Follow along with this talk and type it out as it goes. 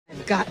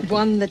got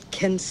one that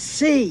can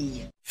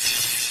see.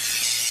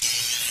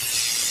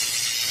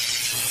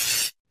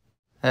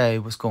 Hey,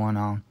 what's going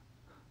on?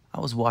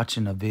 I was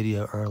watching a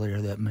video earlier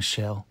that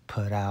Michelle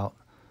put out.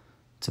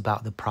 It's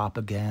about the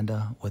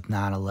propaganda with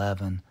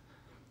 9/11.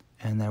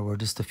 And there were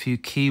just a few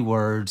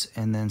keywords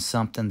and then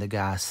something the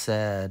guy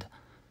said.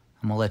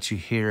 I'm going to let you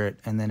hear it,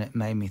 and then it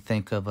made me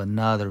think of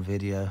another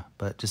video,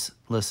 but just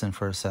listen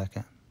for a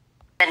second.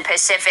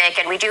 Pacific,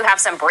 and we do have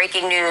some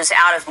breaking news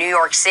out of New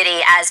York City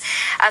as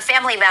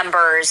family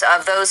members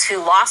of those who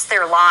lost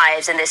their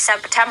lives in the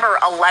September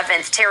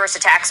 11th terrorist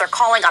attacks are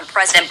calling on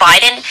President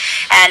Biden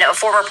and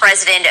former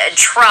President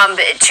Trump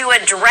to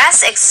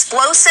address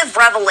explosive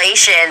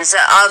revelations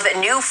of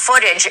new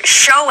footage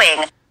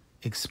showing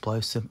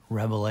explosive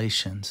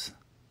revelations.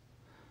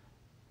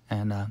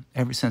 And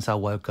ever since I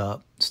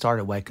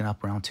started waking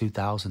up around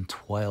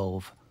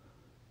 2012,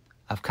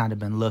 I've kind of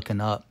been looking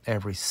up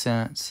ever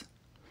since.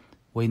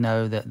 We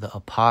know that the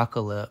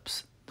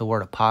apocalypse, the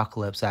word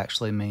apocalypse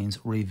actually means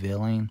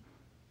revealing.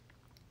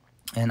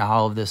 And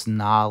all of this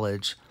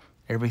knowledge,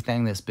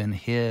 everything that's been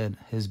hid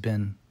has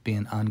been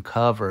being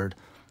uncovered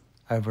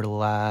over the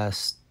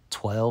last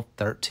 12,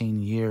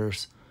 13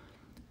 years.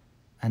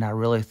 And I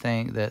really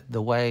think that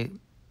the way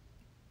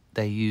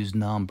they use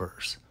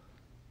numbers,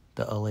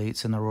 the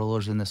elites and the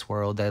rulers in this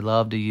world, they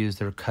love to use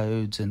their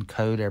codes and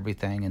code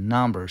everything in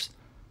numbers.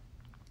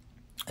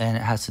 And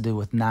it has to do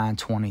with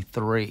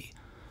 923.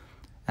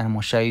 And I'm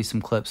going to show you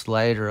some clips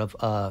later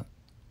of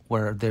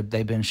where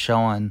they've been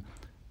showing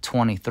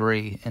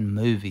 23 in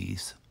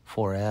movies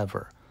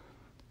forever.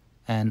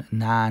 And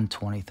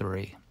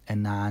 923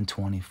 and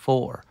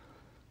 924.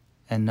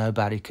 And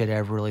nobody could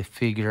ever really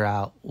figure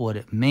out what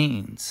it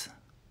means.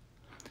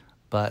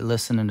 But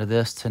listening to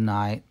this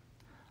tonight,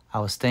 I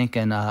was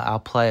thinking, I'll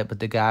play it, but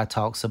the guy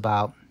talks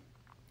about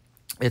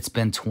it's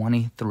been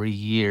 23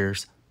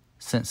 years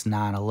since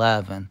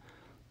 9/11,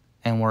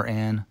 and we're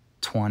in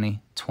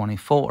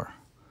 2024.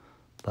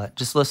 But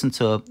just listen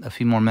to a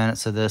few more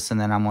minutes of this,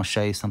 and then I'm going to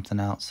show you something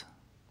else.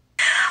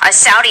 A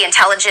Saudi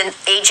intelligence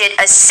agent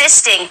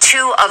assisting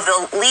two of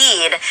the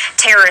lead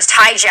terrorist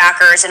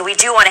hijackers, and we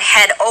do want to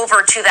head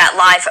over to that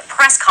live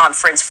press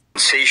conference.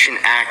 Compensation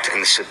Act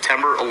and the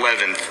September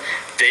 11th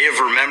Day of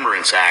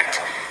Remembrance Act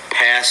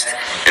passed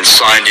and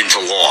signed into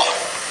law.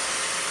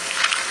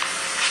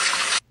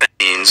 That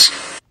means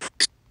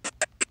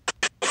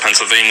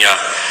Pennsylvania,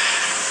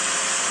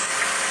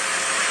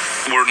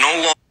 we're no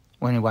longer...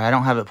 Well, anyway, I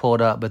don't have it pulled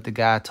up, but the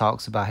guy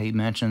talks about, he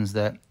mentions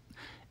that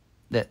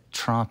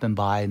Trump and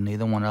Biden,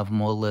 neither one of them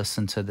will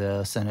listen to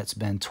this, and it's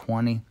been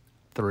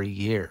 23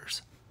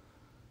 years.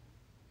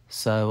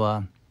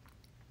 So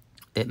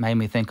it made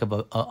me think of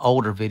an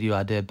older video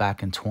I did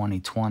back in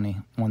 2020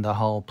 when the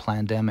whole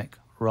pandemic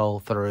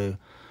rolled through,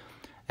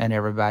 and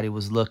everybody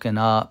was looking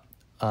up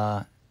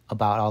about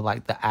all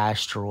like the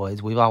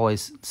asteroids. We've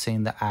always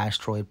seen the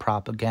asteroid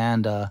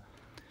propaganda,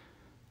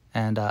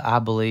 and I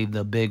believe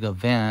the big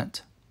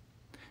event,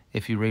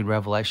 if you read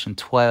Revelation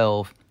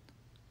 12,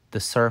 the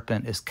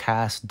serpent is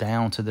cast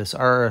down to this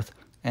earth,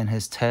 and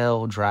his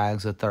tail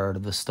drags a third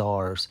of the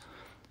stars.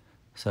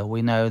 So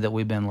we know that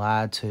we've been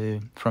lied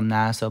to from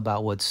NASA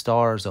about what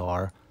stars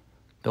are,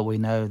 but we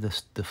know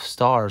the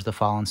stars, the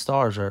fallen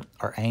stars, are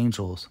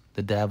angels.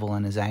 The devil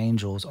and his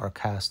angels are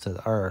cast to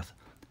the earth.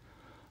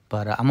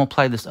 But I'm going to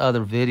play this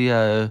other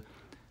video,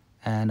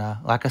 and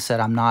like I said,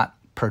 I'm not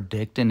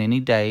predicting any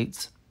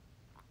dates.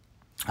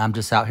 I'm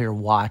just out here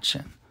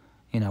watching.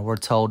 You know, we're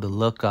told to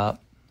look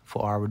up,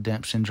 for our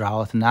redemption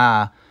draweth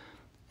nigh,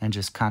 and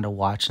just kind of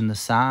watching the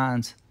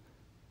signs,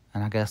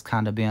 and I guess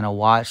kind of being a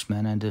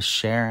watchman and just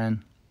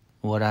sharing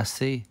what I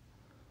see.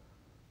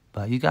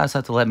 But you guys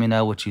have to let me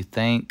know what you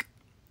think.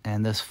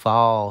 And this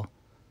fall,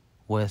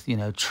 with, you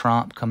know,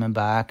 Trump coming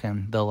back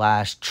and the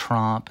last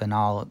Trump and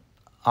all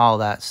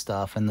that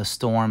stuff, and the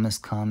storm is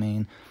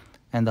coming,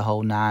 and the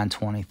whole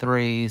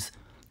 923s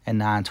and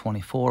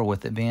 924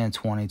 with it being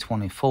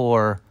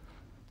 2024.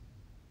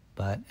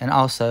 And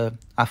also,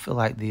 I feel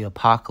like the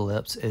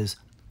apocalypse is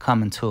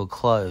coming to a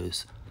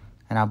close.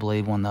 And I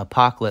believe when the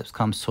apocalypse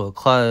comes to a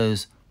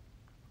close,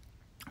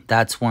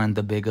 that's when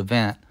the big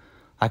event,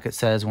 like it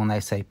says when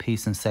they say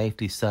peace and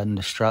safety, sudden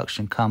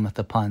destruction cometh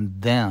upon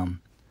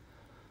them.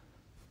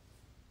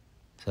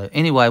 So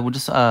anyway, we'll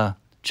just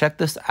check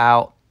this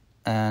out.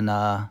 And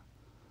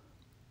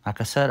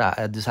like I said,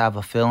 I just have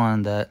a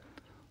feeling that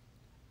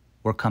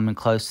we're coming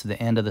close to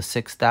the end of the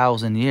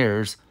 6,000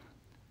 years.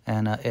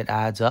 And it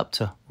adds up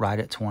to right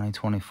at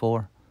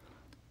 2024.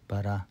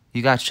 But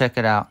you guys check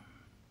it out.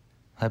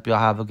 Hope y'all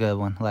have a good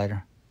one.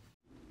 Later.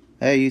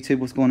 Hey, YouTube,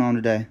 what's going on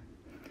today?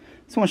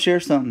 Just want to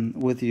share something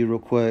with you real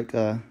quick.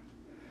 I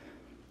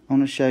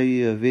want to show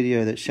you a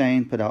video that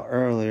Shane put out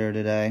earlier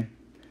today.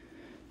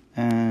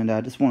 And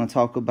I just want to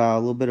talk about a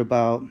little bit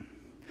about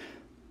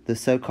the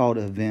so-called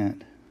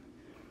event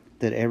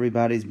that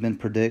everybody's been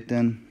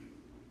predicting.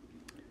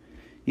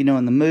 You know,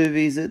 in the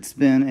movies, it's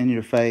been in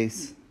your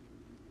face.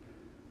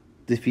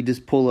 If you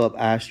just pull up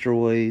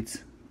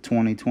asteroids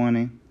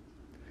 2020,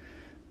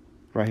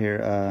 right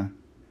here,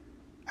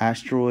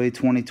 Asteroid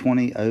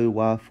 2020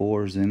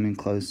 OY4 zooming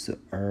close to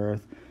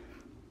Earth.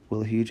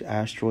 Will a huge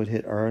asteroid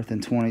hit Earth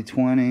in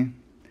 2020?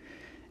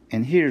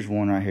 And here's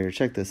one right here.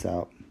 Check this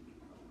out.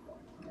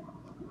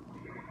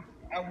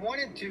 I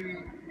wanted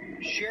to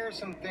share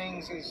some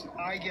things as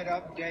I get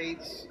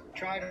updates,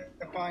 try to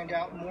find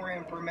out more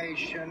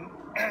information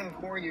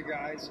for you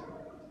guys.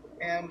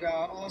 And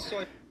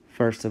also...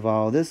 First of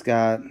all, this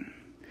guy,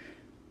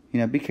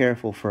 be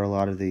careful for a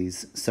lot of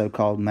these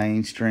so-called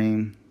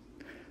mainstream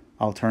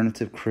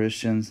alternative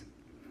Christians.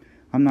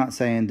 I'm not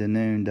saying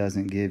Danoon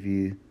doesn't give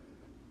you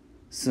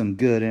some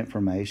good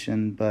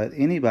information, but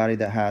anybody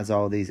that has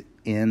all these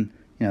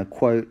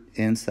quote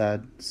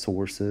inside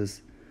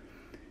sources,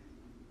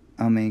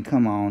 I mean,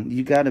 come on,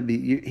 you got to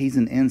be. He's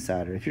an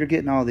insider. If you're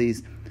getting all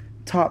these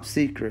top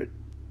secret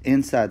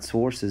inside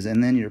sources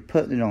and then you're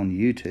putting it on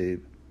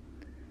YouTube,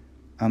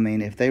 I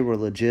mean, if they were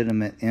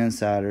legitimate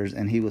insiders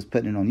and he was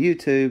putting it on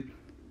YouTube,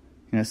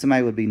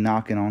 somebody would be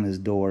knocking on his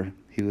door.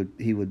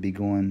 He would be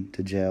going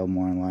to jail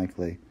more than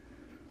likely.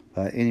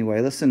 But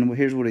anyway, listen,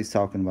 here's what he's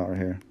talking about right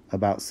here,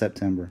 about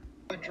September.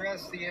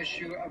 Address the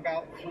issue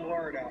about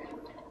Florida.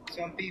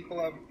 Some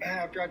people have,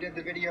 after I did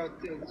the video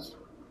the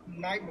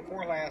night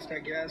before last, I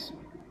guess,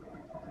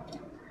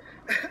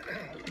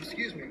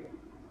 excuse me,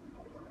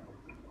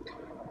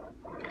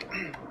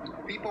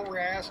 people were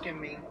asking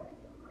me,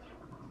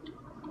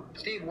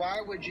 Steve,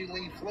 why would you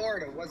leave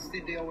Florida? What's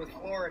the deal with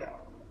Florida?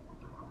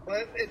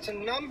 Well, it's a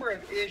number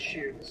of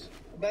issues,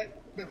 but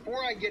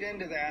before I get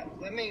into that,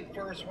 let me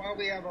first, while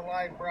we have a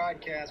live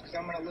broadcast, because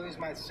I'm going to lose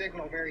my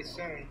signal very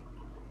soon,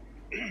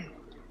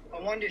 I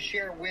wanted to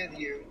share with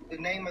you the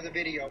name of the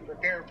video,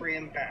 Prepare for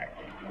Impact.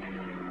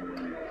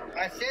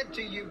 I said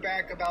to you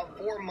back about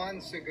 4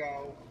 months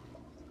ago,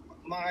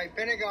 my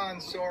Pentagon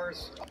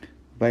source...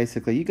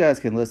 Basically, you guys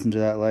can listen to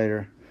that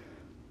later,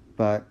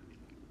 but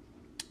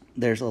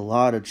there's a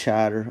lot of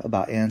chatter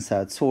about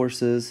inside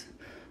sources,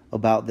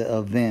 about the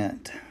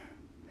event.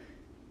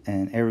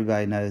 And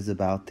everybody knows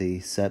about the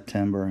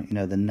September, the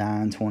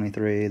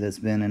 9/23 that's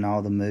been in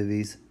all the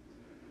movies.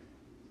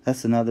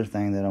 That's another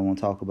thing that I want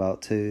to talk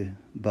about too.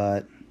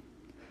 But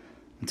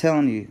I'm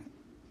telling you,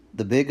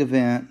 the big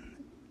event,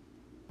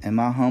 in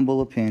my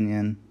humble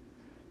opinion,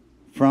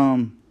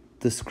 from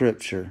the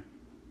scripture,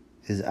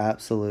 is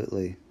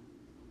absolutely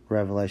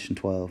Revelation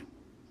 12.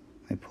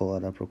 Let me pull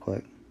that up real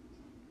quick.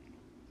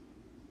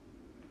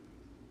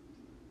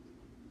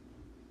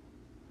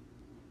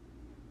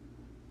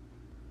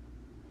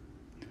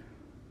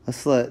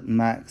 Let's let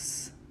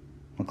Max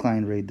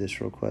McLean read this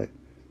real quick.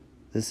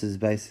 This is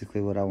basically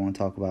what I want to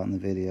talk about in the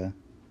video.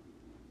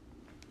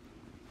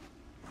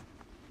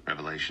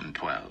 Revelation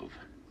 12.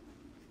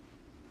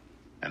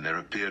 And there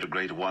appeared a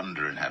great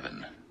wonder in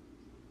heaven,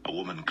 a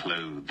woman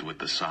clothed with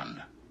the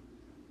sun,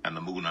 and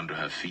the moon under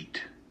her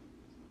feet,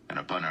 and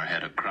upon her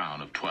head a crown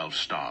of 12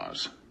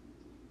 stars.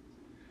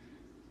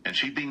 And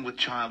she being with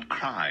child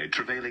cried,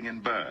 travailing in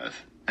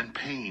birth, and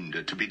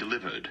pained to be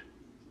delivered.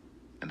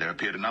 And there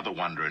appeared another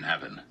wonder in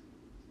heaven,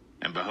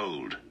 and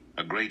behold,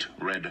 a great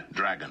red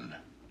dragon,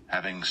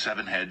 having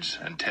 7 heads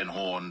and 10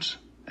 horns,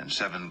 and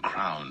 7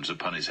 crowns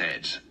upon his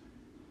heads.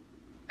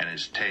 And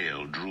his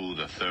tail drew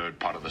the 3rd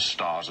part of the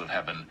stars of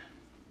heaven,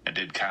 and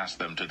did cast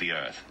them to the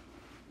earth.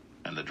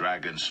 And the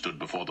dragon stood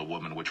before the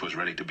woman which was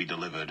ready to be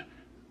delivered,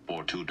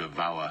 for to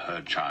devour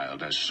her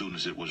child as soon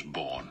as it was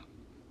born.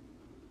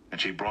 And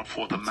she brought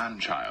forth a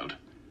man-child,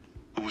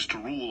 who was to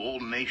rule all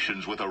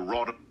nations with a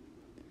rod of...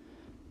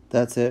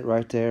 That's it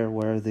right there,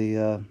 where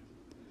the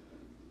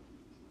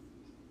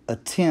a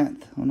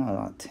tenth, well,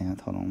 not a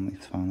tenth, hold on, let me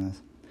find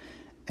this.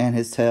 And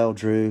his tail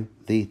drew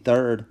the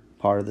 3rd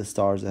part of the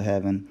stars of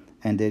heaven,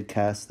 and did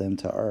cast them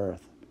to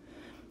earth.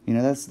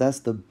 That's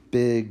the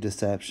big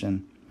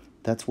deception.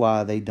 That's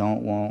why they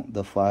don't want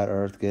the flat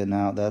earth getting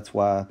out. That's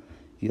why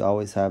you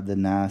always have the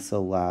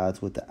NASA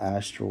lies with the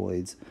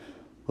asteroids,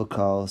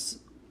 because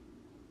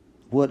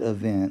what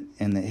event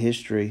in the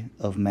history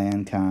of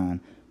mankind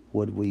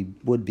would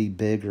be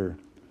bigger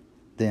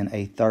than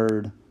a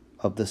 3rd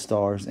of the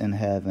stars in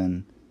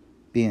heaven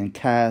being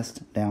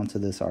cast down to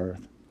this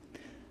earth?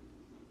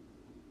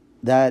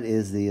 That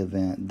is the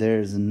event.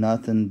 There's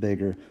nothing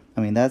bigger.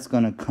 I mean, that's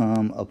going to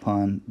come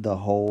upon the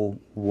whole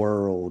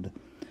world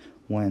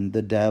when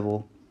the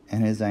devil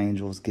and his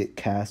angels get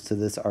cast to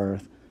this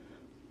earth.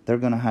 They're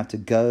going to have to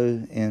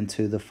go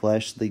into the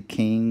fleshly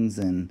kings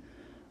and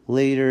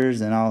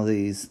leaders and all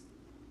these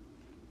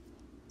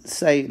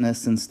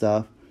Satanists and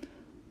stuff.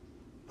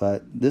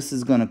 But this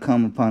is going to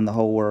come upon the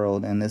whole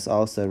world, and this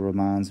also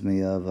reminds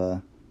me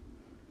of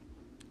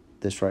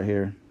this right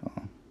here.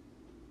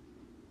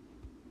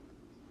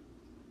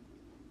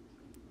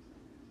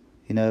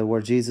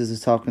 Where Jesus is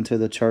talking to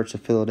the church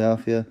of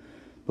Philadelphia,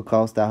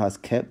 because thou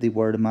hast kept the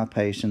word of my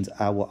patience,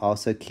 I will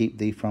also keep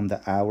thee from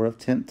the hour of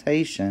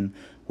temptation,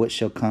 which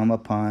shall come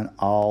upon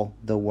all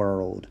the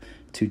world,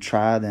 to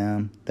try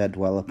them that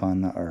dwell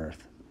upon the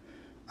earth.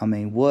 I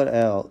mean, what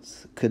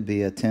else could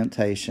be a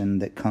temptation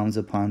that comes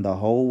upon the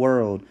whole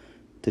world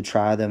to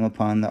try them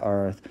upon the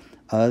earth,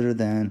 other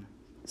than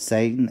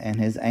Satan and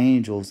his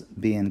angels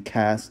being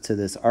cast to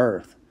this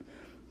earth.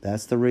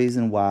 That's the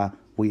reason why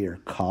we are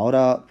caught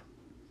up.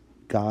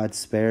 God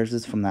spares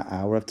us from the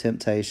hour of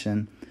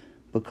temptation,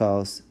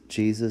 because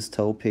Jesus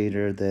told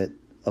Peter that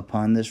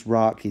upon this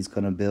rock he's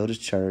going to build his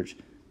church,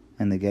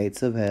 and the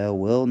gates of hell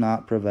will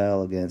not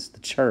prevail against the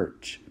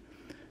church.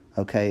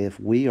 Okay, if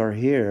we are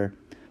here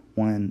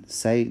when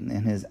Satan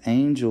and his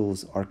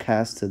angels are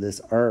cast to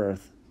this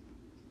earth,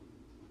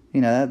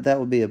 you know, that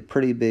would be a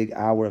pretty big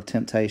hour of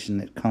temptation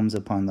that comes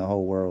upon the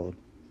whole world.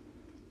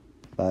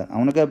 But I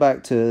want to go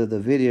back to the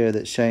video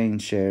that Shane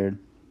shared.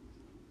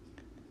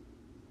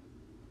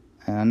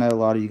 And I know a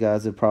lot of you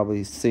guys have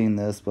probably seen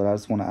this, but I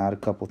just want to add a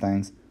couple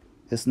things.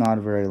 It's not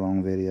a very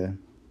long video.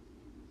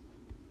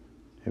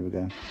 Here we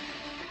go.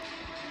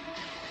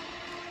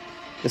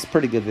 It's a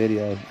pretty good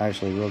video,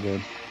 actually, real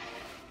good.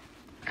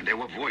 And there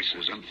were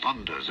voices and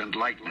thunders and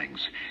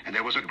lightnings, and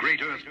there was a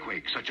great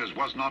earthquake, such as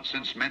was not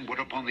since men were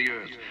upon the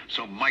earth,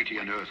 so mighty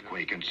an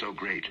earthquake and so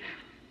great.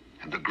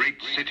 And the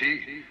great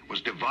city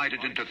was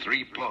divided into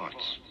 3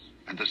 parts,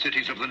 and the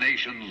cities of the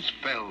nations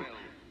fell,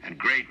 and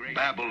great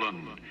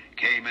Babylon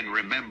came in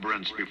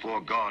remembrance before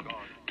God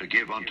to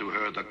give unto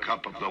her the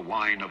cup of the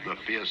wine of the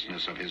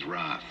fierceness of his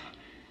wrath.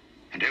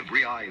 And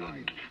every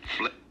island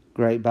fled.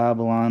 Great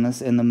Babylon.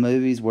 That's in the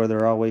movies where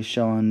they're always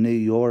showing New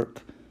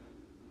York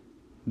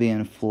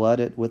being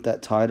flooded with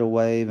that tidal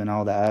wave and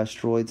all the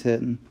asteroids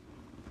hitting.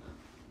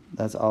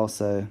 That's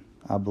also,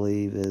 I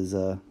believe, is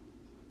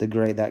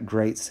that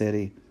great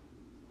city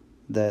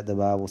that the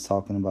Bible's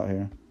talking about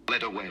here.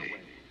 Fled away,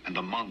 and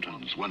the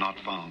mountains were not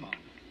found.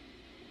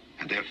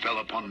 And there fell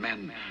upon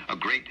men a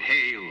great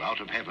hail out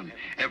of heaven,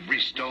 every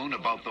stone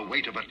about the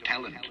weight of a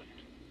talent.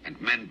 And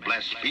men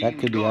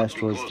blasphemed God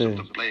because of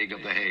the plague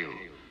of the hail,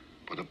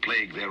 for the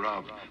plague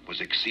thereof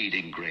was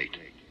exceeding great.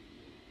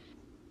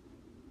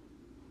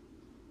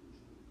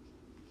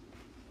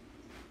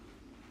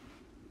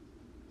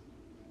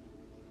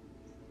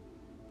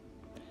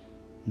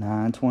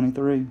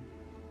 $9.23.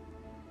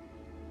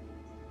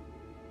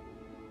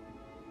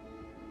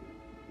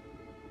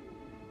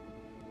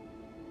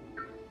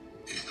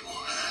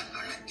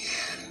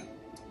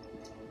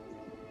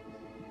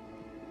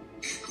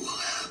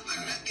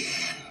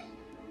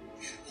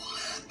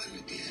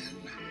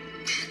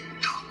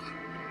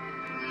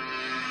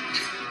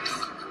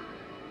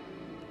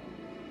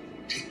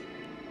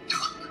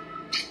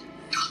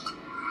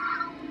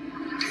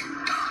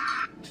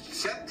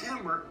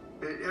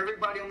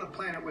 Everybody on the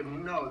planet would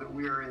know that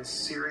we are in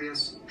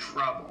serious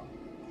trouble.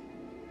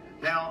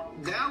 Now,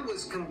 that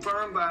was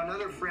confirmed by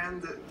another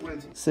friend that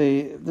was...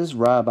 See, this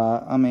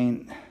rabbi, I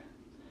mean,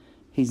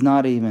 he's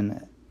not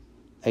even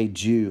a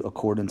Jew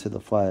according to the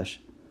flesh.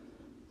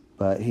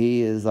 But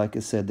he is, like I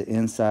said, the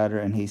insider,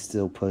 and he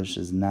still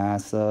pushes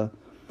NASA,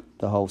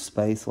 the whole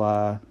space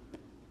lie.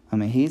 I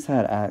mean, he's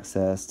had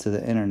access to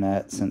the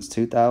internet since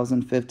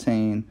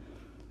 2015,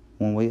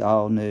 when we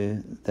all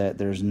knew that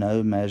there's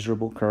no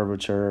measurable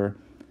curvature.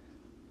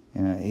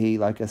 You know, he,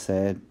 like I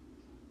said,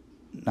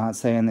 not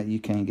saying that you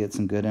can't get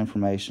some good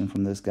information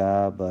from this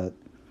guy, but,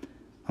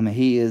 I mean,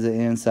 he is an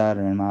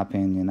insider in my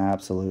opinion,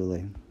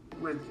 absolutely.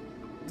 With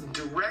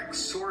direct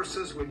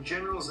sources, with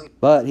generals...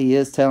 But he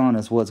is telling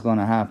us what's going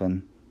to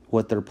happen,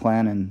 what they're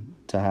planning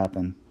to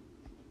happen.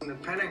 ...in the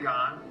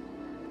Pentagon,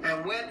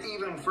 and went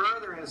even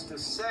further as to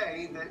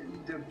say that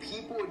the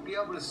people would be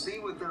able to see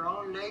with their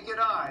own naked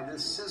eye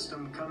this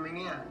system coming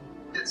in.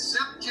 It's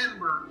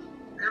September.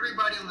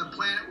 Everybody on the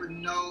planet would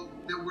know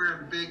that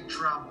we're in big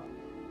trouble.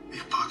 The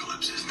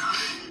apocalypse is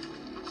nigh.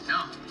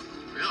 No,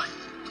 really.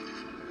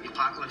 The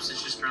apocalypse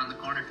is just around the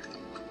corner.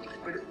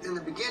 But in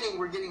the beginning,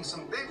 we're getting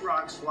some big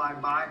rocks fly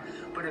by,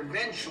 but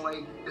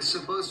eventually it's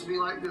supposed to be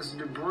like this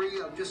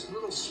debris of just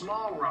little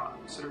small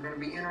rocks that are going to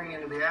be entering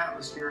into the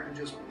atmosphere and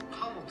just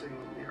pummeling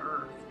the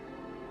Earth.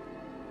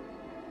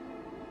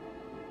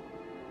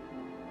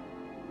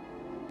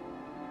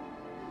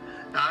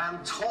 Now,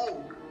 I'm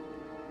told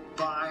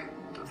by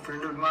a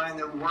friend of mine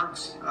that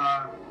works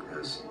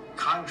as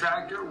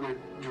contractor with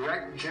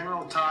direct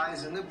general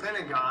ties in the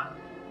Pentagon.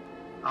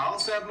 I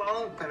also have my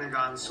own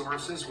Pentagon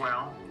source as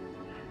well,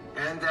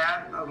 and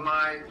that of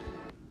my...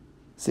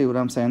 See what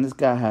I'm saying? This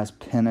guy has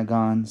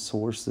Pentagon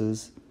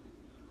sources,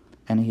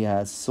 and he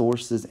has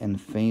sources in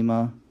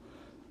FEMA.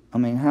 I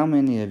mean, how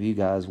many of you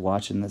guys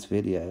watching this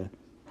video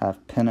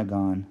have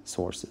Pentagon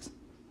sources?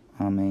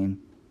 I mean,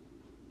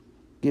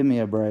 give me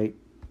a break.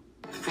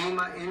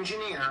 FEMA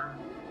engineer.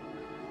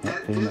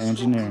 That FEMA this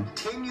engineer. will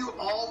continue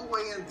all the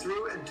way in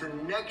through into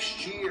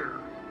next year.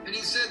 And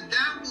he said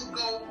that will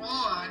go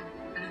on,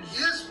 and at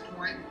his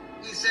point,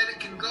 he said it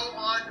can go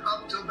on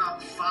up to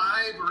about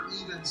 5 or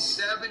even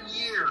 7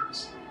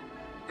 years.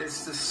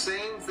 It's the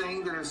same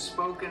thing that is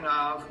spoken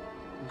of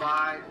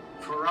by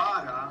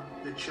Farada,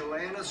 the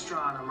Chilean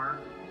astronomer.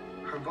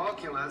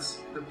 Hercules,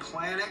 the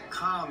planet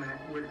comet,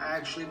 would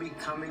actually be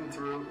coming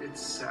through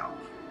itself.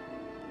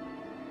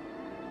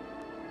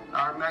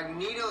 Our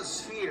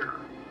magnetosphere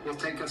will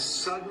take a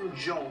sudden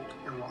jolt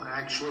and will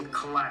actually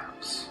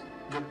collapse.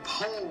 The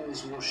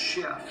poles will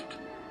shift.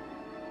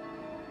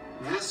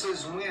 This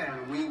is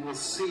when we will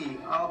see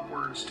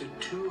upwards to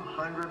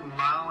 200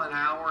 mile an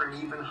hour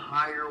and even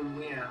higher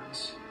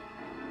winds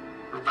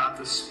for about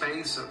the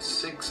space of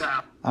 6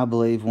 hours. I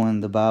believe when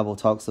the Bible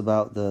talks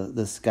about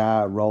the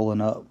sky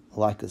rolling up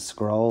like a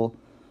scroll,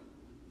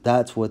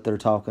 that's what they're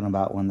talking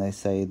about when they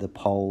say the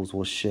poles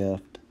will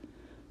shift.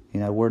 You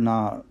know, we're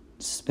not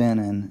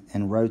spinning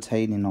and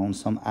rotating on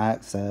some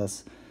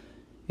axis,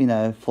 you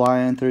know,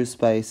 flying through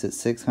space at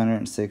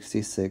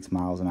 666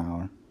 miles an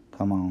hour.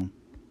 Come on.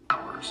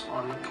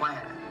 On the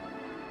planet.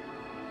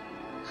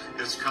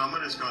 It's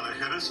coming, it's going to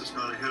hit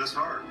us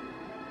hard.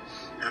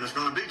 And it's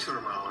going to be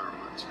 200 mile an hour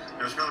winds.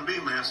 There's going to be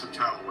massive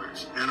tidal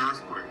waves and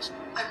earthquakes.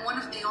 I'm one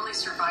of the only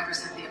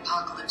survivors of the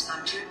apocalypse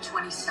on June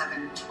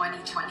 27,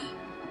 2020.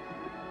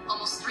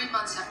 Almost 3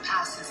 months have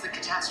passed since the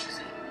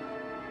catastrophe.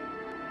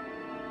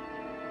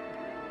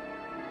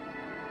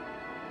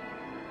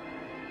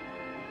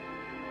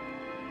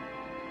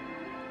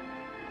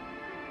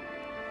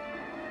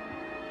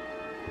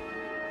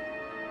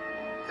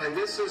 And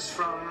this is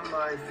from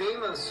my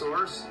FEMA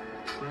source.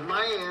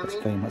 Miami,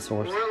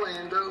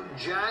 Orlando,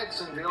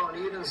 Jacksonville,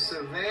 and even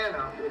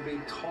Savannah will be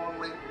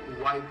totally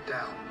wiped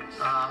out.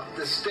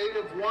 The state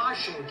of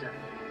Washington,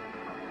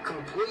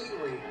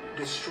 completely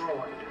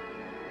destroyed.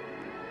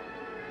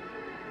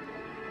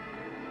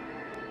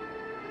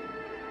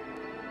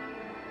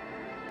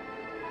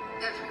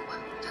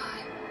 Everyone will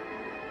die.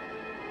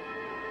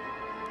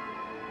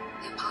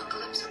 The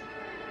apocalypse.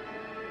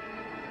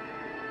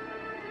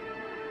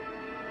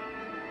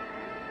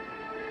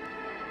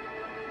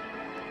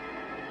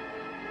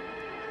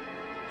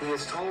 He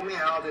has told me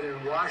how that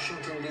in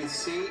Washington,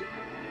 D.C.,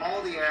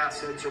 all the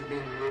assets are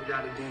being moved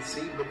out of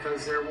D.C.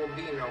 because there will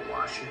be no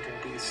Washington,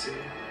 D.C.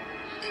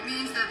 It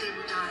means that they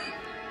will die.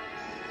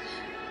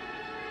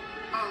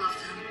 All of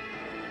them.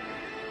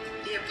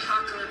 The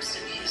apocalypse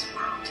in his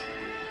world.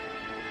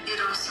 It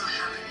also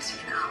happens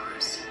in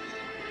ours.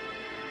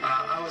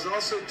 I was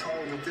also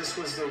told that this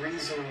was the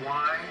reason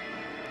why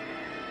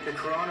the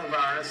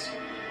coronavirus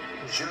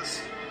just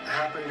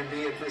happened to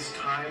be at this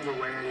time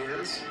the way it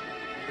is,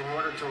 in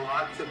order to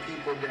lock the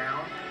people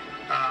down.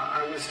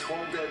 I was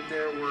told that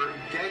there were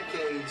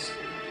decades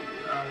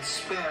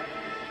spent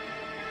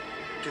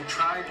to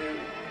try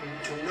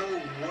to know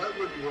what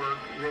would work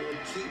that would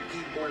keep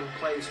people in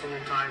place when the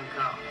time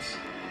comes.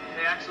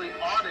 They actually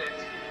audit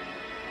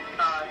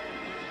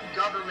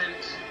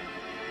government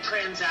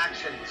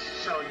transactions,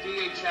 so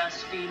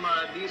DHS,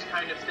 FEMA, these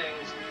kind of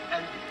things,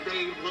 and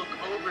they look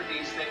over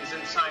these things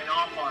and sign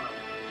off on them.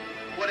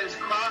 What has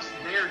crossed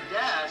their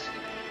desk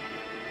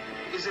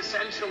is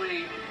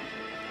essentially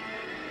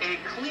a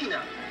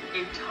cleanup,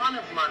 a ton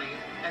of money,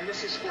 and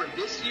this is for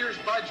this year's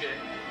budget,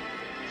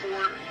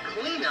 for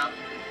cleanup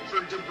for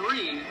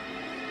debris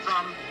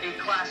from a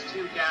Class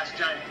 2 gas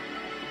giant.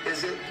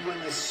 Is it when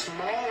the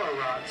smaller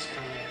rocks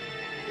come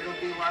in,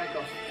 it'll be like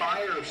a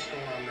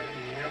firestorm that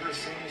never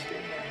seems to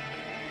end.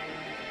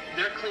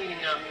 They're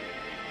cleaning up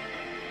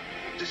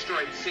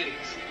destroyed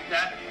cities.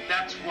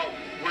 That's what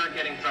we're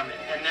getting from it,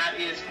 and that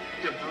is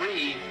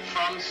debris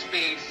from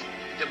space.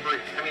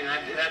 Debris. I mean,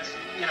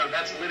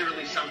 that's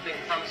literally something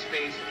from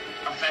space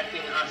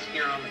affecting us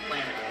here on the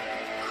planet.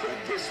 Could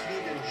this be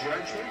the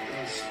judgment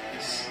that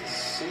we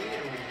see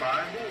in the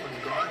Bible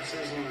when God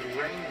says He would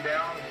rain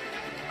down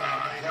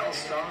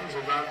hailstones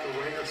about the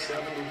weight of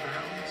 70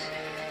 pounds?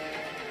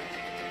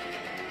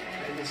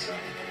 Maybe so.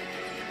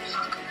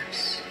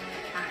 Apocalypse.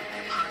 The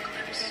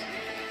apocalypse.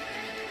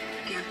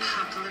 The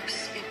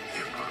apocalypse.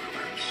 The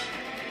apocalypse.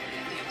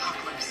 The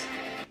apocalypse.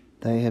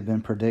 They have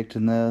been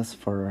predicting this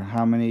for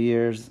how many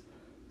years?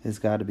 It's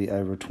got to be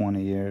over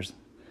 20 years.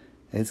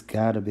 It's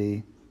got to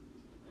be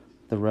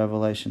the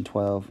Revelation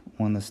 12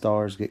 when the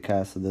stars get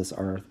cast to this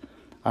earth.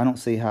 I don't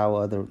see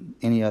how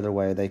any other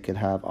way they could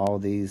have all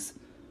these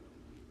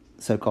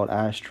so-called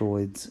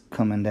asteroids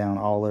coming down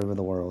all over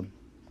the world.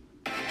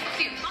 The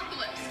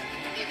apocalypse.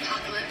 The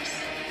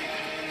apocalypse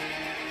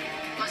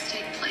must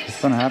take place.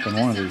 It's going to happen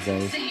one of these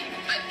days.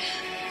 But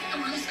the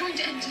world's going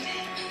to end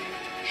today.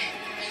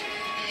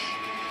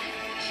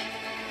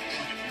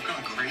 You're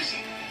going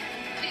crazy.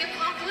 The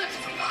apocalypse.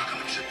 The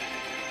apocalypse.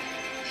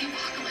 The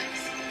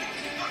apocalypse.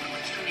 The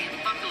apocalypse. The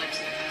apocalypse.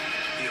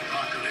 The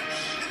apocalypse.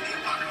 The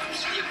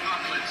apocalypse. The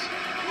apocalypse.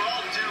 We're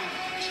all doomed.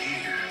 It's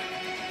here.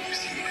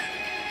 It's here.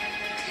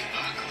 The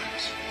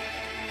apocalypse.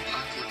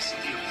 Apocalypse.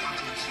 The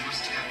apocalypse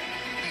must happen.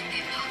 And the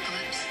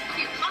apocalypse.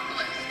 The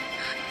apocalypse.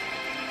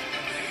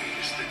 Today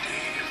is the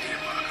day of the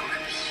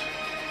apocalypse.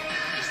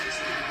 Is this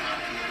the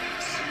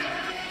apocalypse?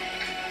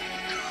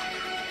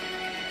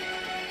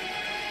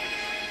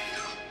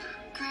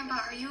 Grandpa,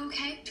 are you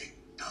okay?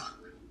 Tick-tock.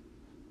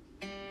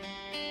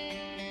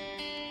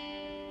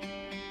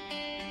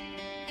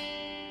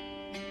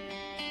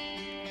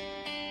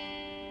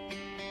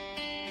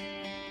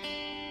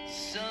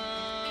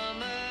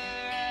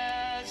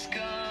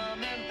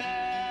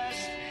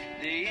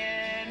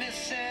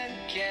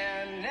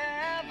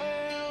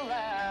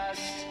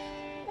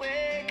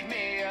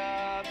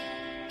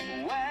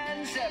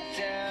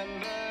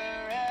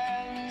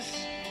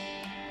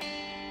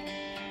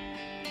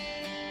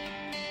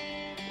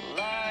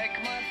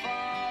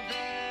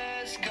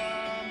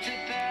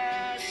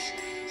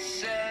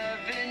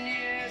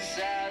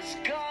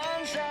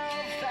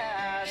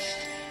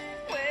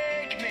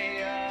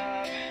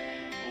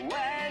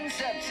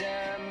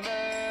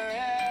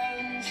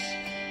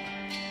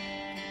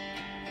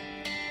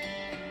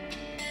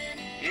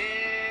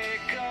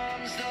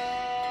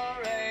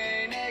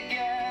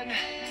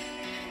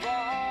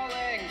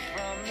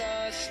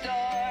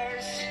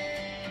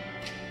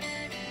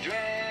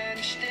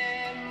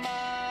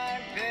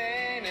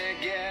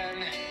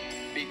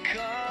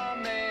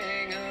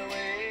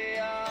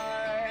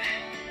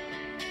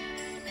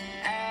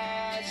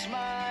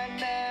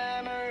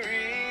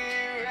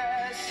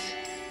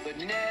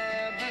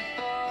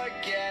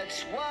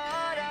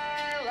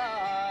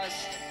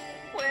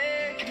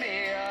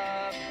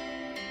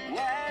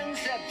 when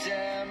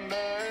September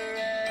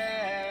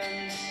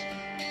ends.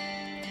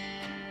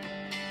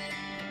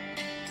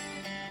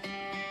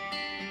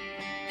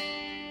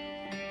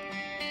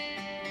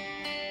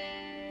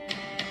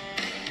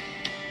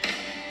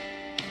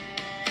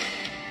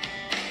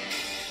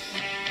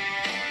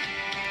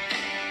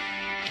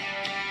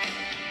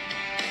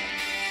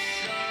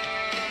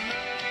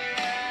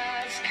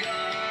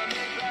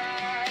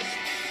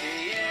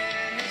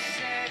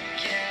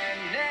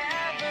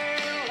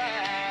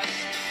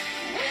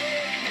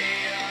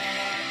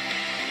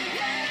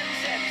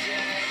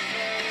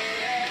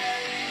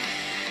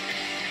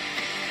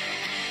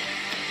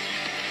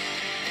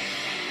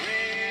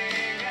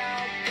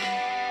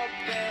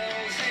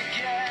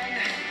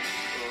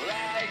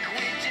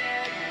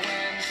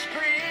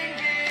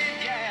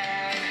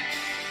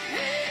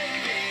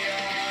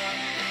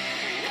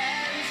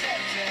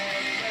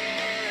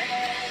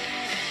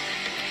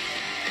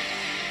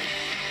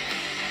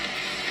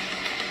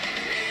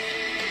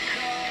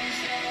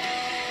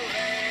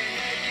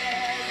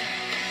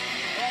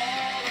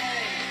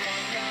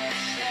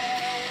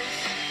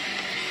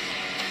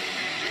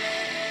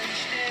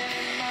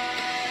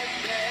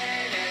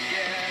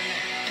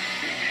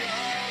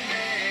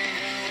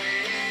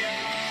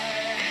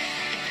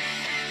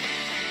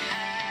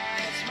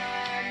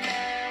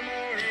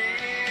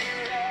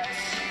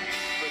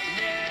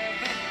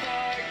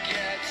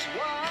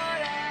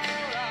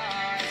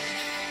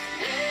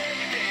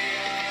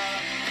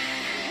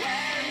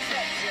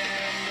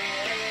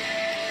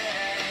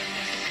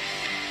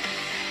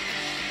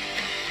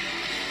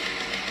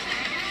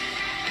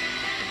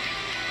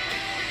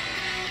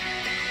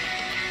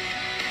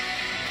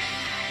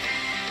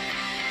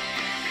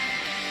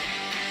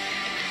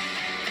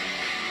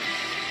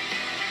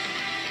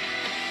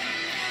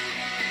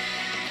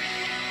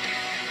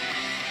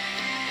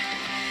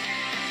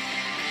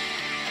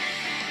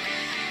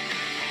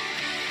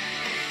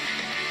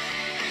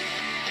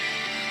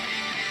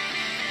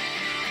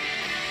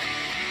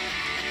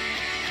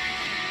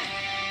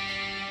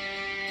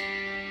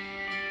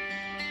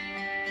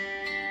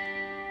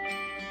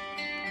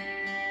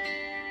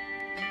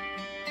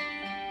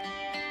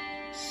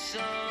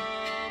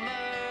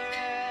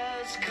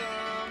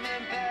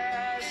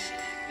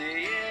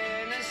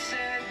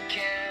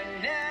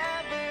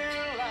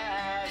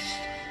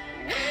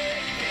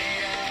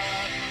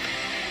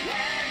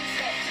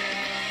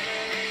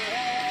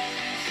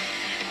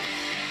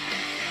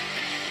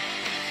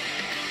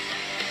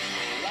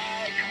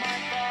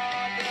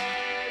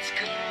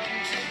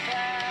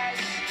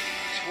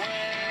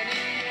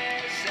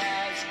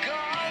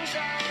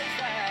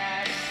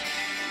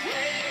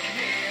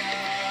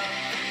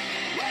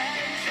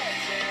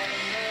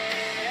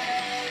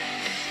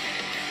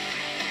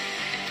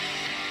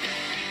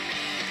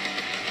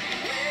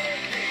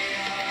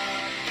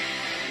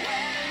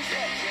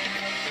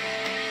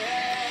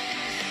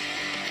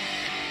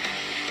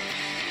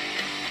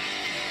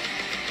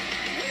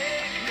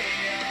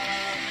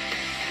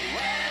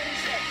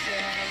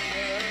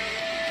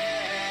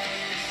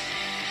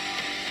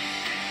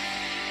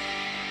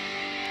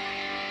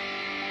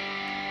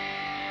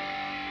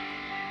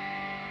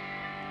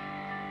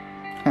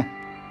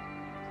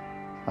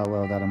 I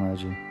love that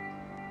emoji.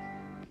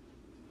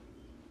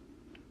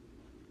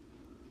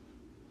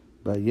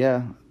 But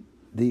yeah,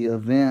 the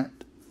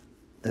event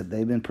that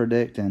they've been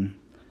predicting,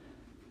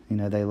 you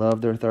know, they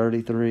love their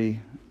 33.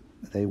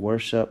 They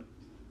worship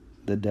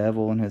the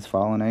devil and his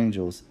fallen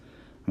angels.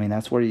 I mean,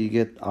 that's where you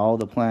get all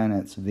the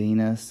planets,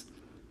 Venus,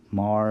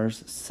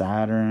 Mars,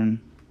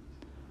 Saturn.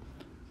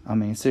 I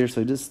mean,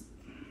 seriously, just,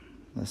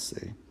 let's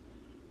see.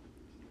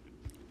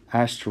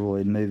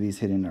 Asteroid movies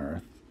hitting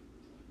Earth.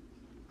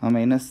 I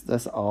mean,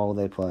 that's all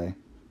they play.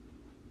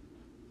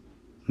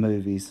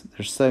 Movies.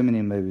 There's so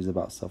many movies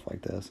about stuff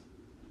like this.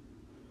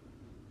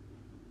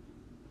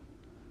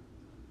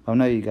 I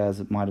know you guys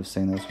might have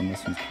seen this one.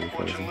 This one's pretty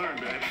crazy.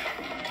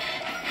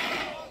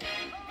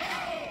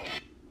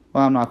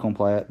 Well, I'm not going to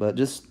play it, but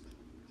just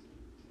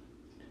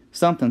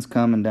something's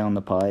coming down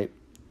the pipe.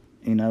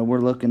 You know, we're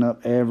looking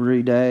up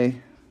every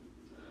day,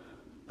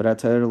 but I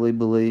totally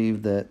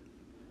believe that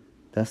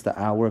that's the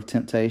hour of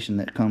temptation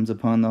that comes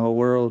upon the whole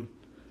world.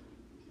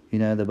 You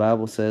know, the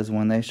Bible says,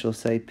 when they shall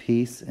say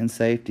peace and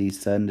safety,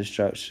 sudden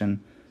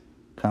destruction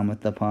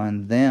cometh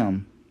upon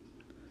them.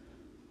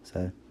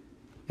 So,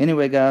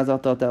 anyway, guys, I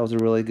thought that was a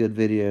really good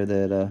video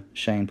that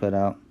Shane put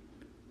out.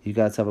 You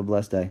guys have a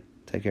blessed day.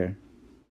 Take care.